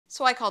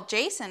So I called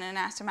Jason and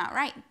asked him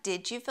outright,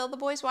 did you fill the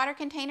boys' water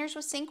containers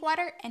with sink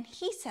water? And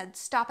he said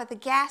stop at the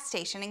gas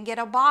station and get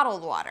a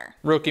bottled water.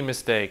 Rookie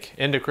mistake.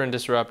 Endocrine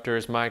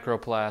disruptors,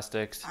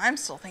 microplastics. I'm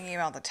still thinking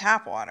about the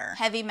tap water.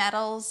 Heavy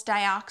metals,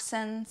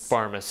 dioxins.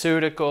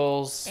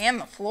 Pharmaceuticals. And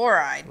the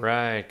fluoride.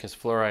 Right, because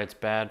fluoride's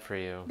bad for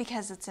you.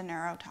 Because it's a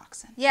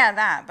neurotoxin. Yeah,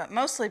 that, but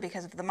mostly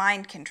because of the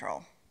mind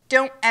control.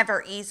 Don't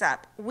ever ease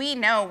up. We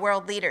know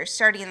world leaders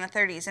starting in the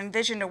 30s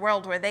envisioned a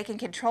world where they can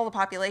control the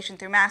population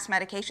through mass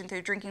medication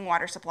through drinking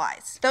water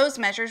supplies. Those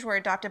measures were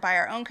adopted by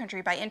our own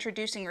country by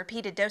introducing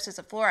repeated doses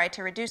of fluoride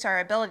to reduce our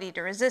ability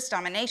to resist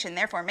domination,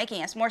 therefore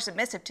making us more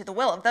submissive to the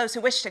will of those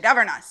who wish to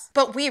govern us.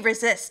 But we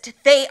resist.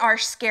 They are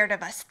scared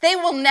of us. They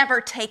will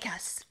never take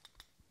us.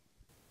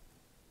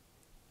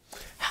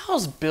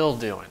 How's Bill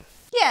doing?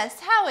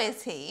 Yes, how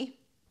is he?